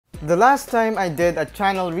The last time I did a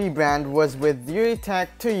channel rebrand was with Euri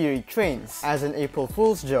Tech to Euri Trains as an April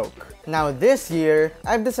Fool's joke. Now this year,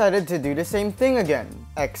 I've decided to do the same thing again,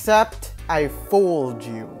 except I fooled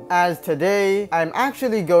you. As today, I'm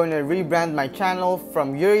actually going to rebrand my channel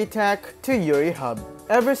from Euri Tech to Euri Hub.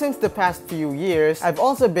 Ever since the past few years, I've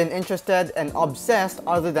also been interested and obsessed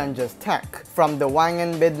other than just tech. From the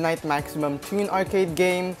Wangan Midnight Maximum Tune arcade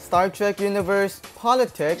game, Star Trek universe,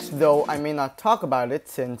 politics, though I may not talk about it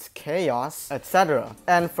since chaos, etc.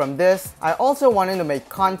 And from this, I also wanted to make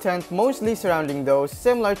content mostly surrounding those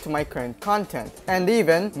similar to my current content, and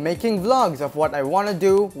even making vlogs of what I want to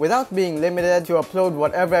do without being limited to upload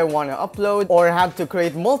whatever I want to upload or have to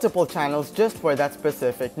create multiple channels just for that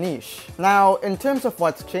specific niche. Now, in terms of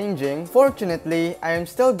what's changing, fortunately, I am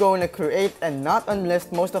still going to create and not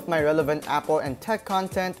unlist most of my relevant Apple and tech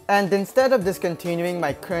content, and instead of discontinuing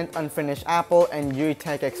my current Unfinished Apple and Euri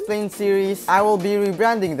Tech Explained series, I will be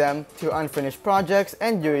rebranding them to Unfinished Projects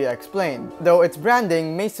and Euri Explained, though its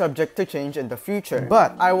branding may subject to change in the future.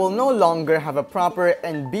 But I will no longer have a proper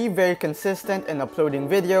and be very consistent in uploading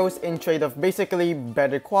videos in trade of basically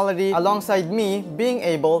better quality alongside me being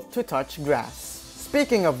able to touch grass.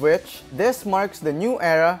 Speaking of which, this marks the new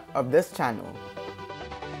era of this channel.